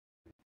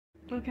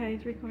Okay,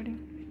 it's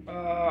recording.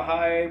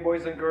 Hi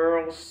boys and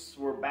girls,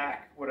 we're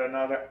back with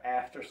another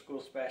after school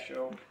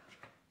special.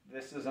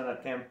 This is an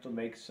attempt to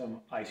make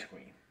some ice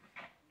cream.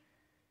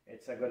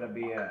 It's gonna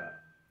be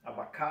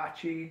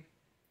abacate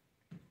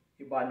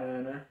and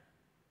banana.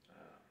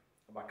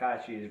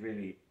 Abacate is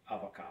really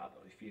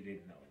avocado, if you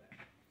didn't know that.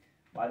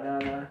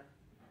 Banana,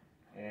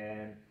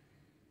 and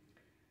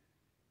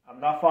I'm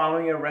not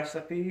following a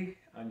recipe,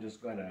 I'm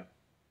just gonna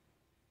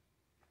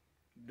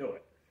do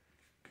it.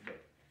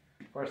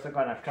 First I'm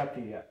gonna cut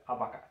the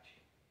abacate.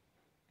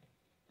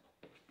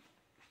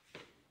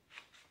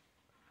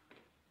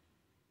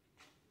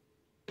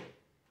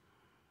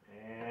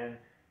 And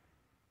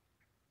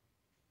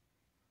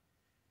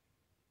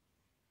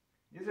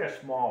these are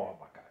small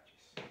abacates,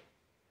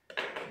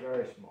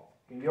 very small.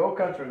 In the old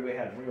country we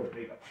had real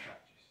big abacates.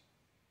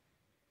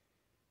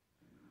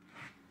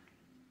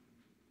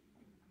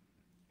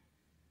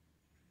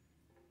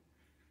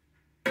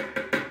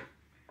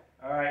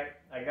 Alright,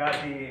 I got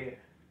the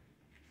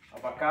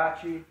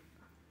abacate,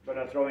 but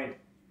I'm throwing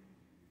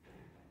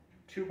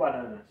 2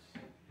 bananas.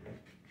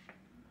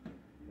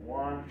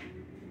 1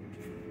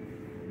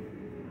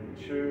 and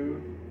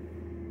 2.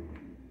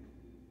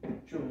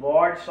 2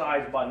 large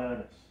size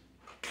bananas.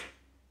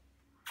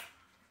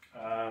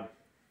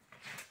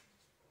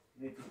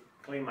 Need to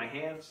clean my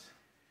hands.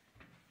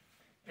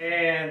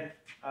 And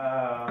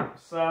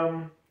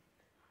some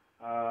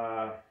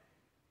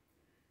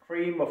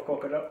cream of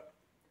coconut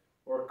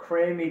or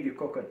creamy de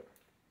coconut.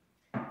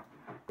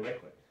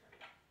 Liquid.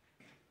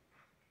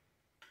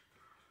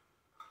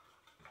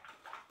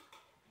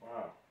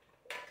 Wow.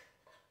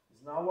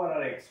 It's not what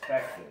I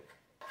expected.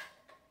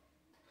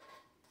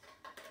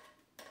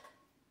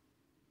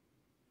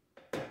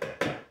 I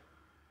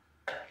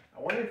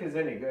wonder if it's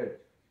any good.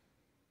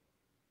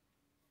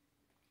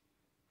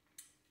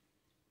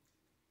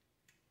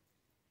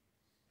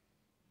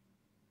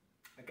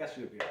 I guess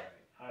it'll be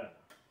alright. I don't know.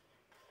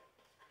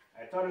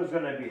 I thought it was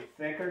going to be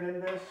thicker than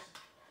this,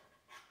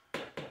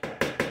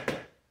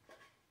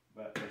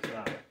 but it's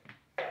not.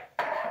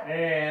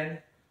 And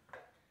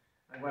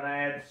I'm going to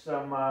add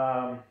some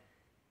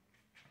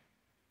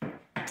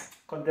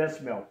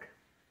condensed milk.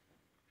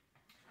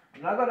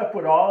 I'm not going to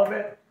put all of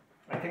it.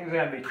 I think it's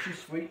going to be too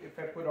sweet if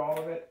I put all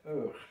of it.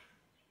 Ugh.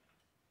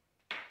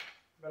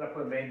 I'm going to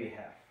put maybe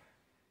half.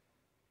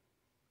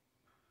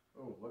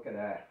 Oh, look at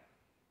that.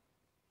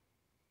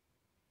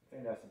 I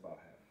think that's about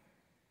half.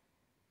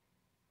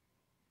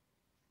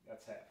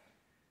 That's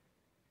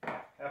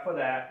half. Half of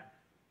that.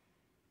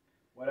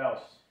 What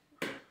else?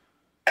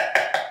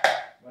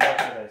 What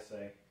else did I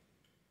say?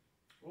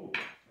 Ooh,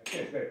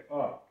 okay, good.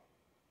 Oh,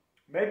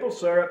 maple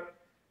syrup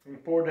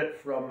imported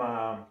from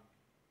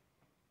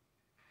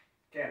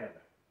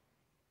Canada.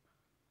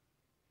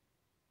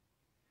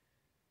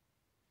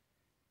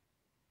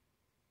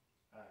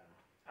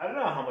 I don't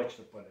know how much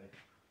to put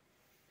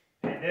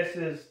in. And this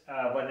is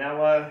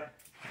vanilla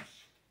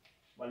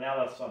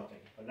something,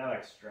 vanilla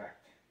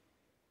extract.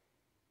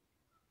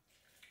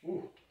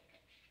 Ooh,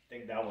 I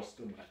think that was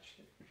too much.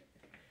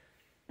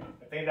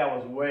 I think that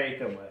was way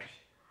too much.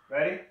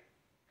 Ready?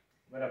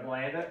 I'm gonna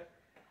blend it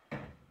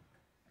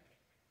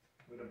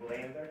with a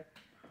blender.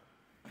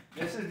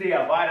 This is the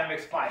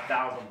Vitamix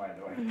 5000, by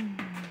the way.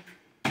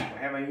 I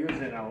haven't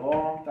used it in a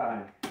long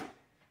time.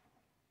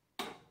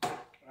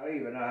 I don't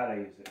even know how to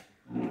use it.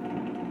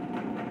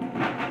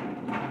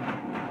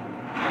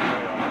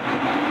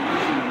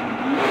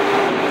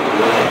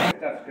 I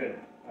think that's good.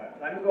 All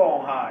right, let me go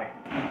on high.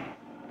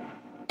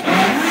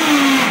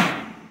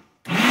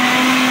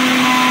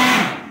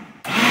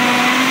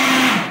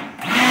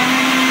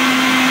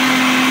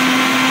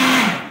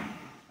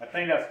 I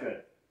think that's good.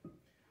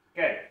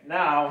 Okay,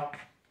 now,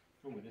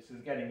 ooh, this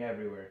is getting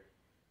everywhere.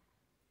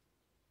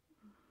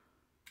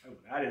 Oh,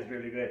 that is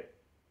really good.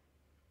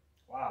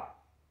 Wow.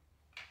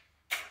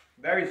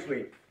 Very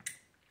sweet.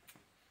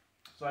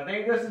 So I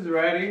think this is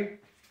ready.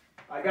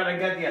 I gotta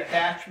get the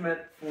attachment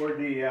for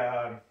the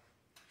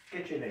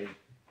KitchenAid.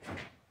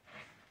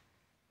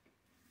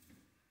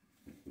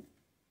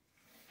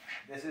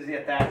 This is the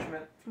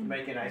attachment for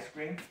making ice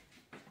cream.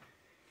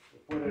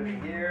 We'll put it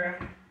in here.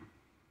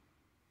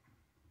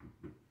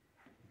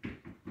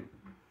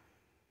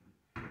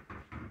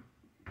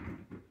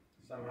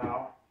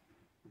 Somehow,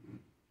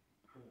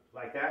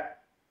 like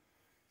that.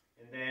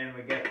 And then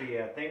we get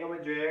the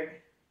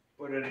thingamajig,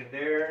 put it in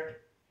there,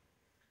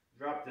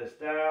 drop this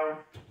down,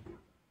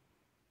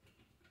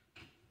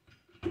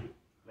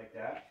 like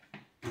that.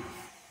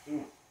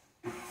 Ooh.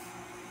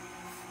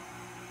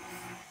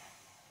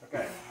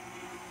 Okay,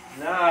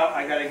 now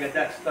I gotta get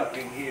that stuff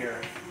in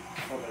here,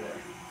 over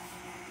there.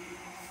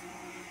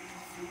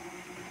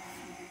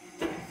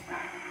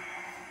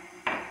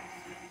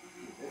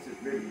 This is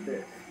really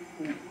thick.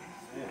 Ooh.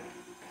 Yeah.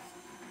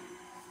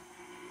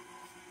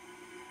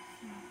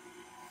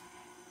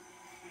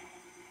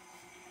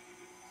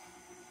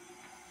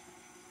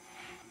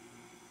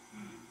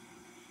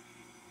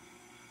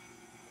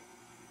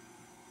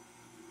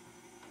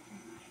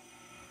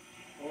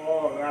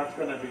 Oh, that's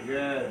gonna be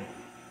good.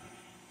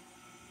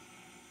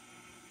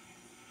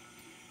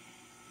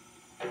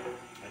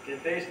 I can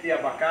taste the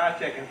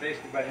abacate, I can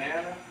taste the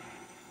banana.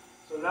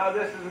 So now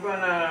this is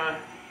gonna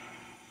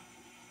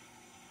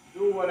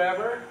do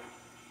whatever.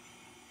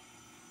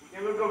 You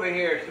can look over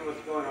here, see what's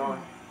going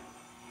on.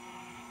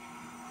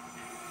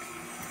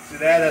 See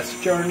that? That's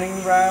churning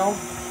around.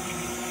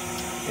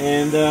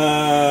 And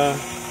I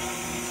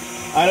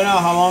don't know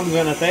how long it's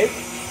gonna take.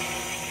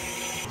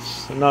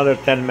 It's another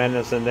 10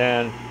 minutes and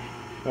then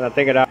I'm gonna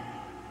take it out.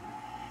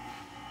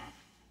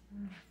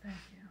 Thank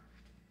you.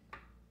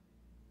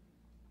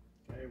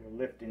 Okay, we're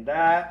lifting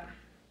that.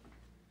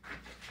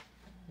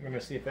 I'm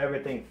gonna see if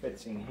everything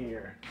fits in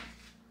here.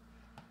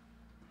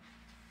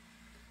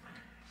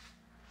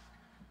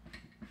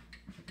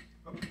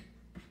 I don't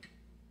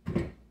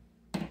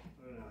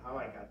know how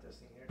I got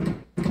this in here.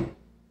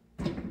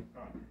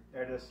 Oh,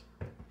 there it is.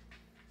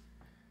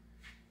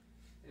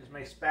 Here's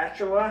my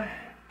spatula.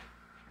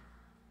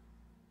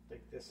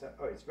 Take this out.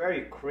 Oh, it's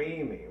very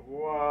creamy.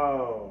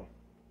 Whoa.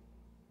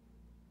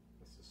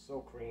 This is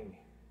so creamy.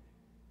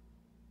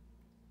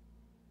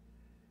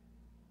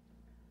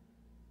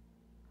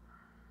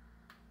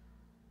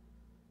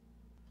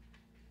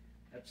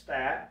 That's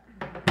that.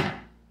 Now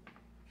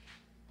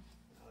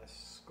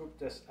let's scoop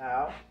this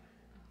out.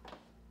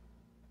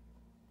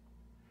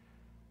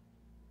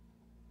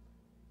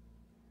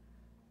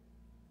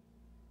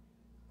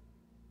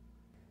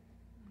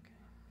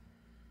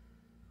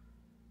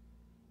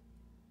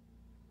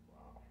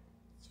 Wow,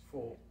 it's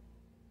full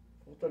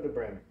to the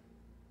brim.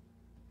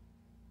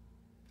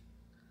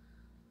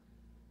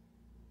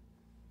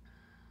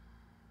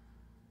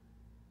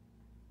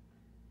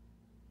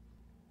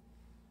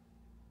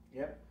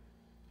 Yep.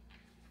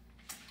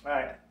 All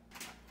right.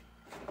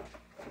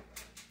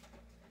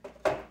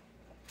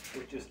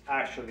 Which is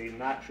actually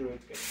not true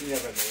because he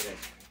never made it.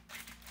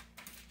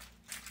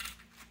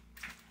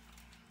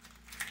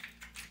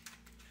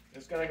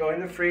 It's gonna go in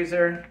the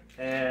freezer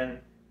and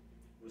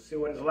we'll see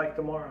what it's like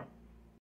tomorrow.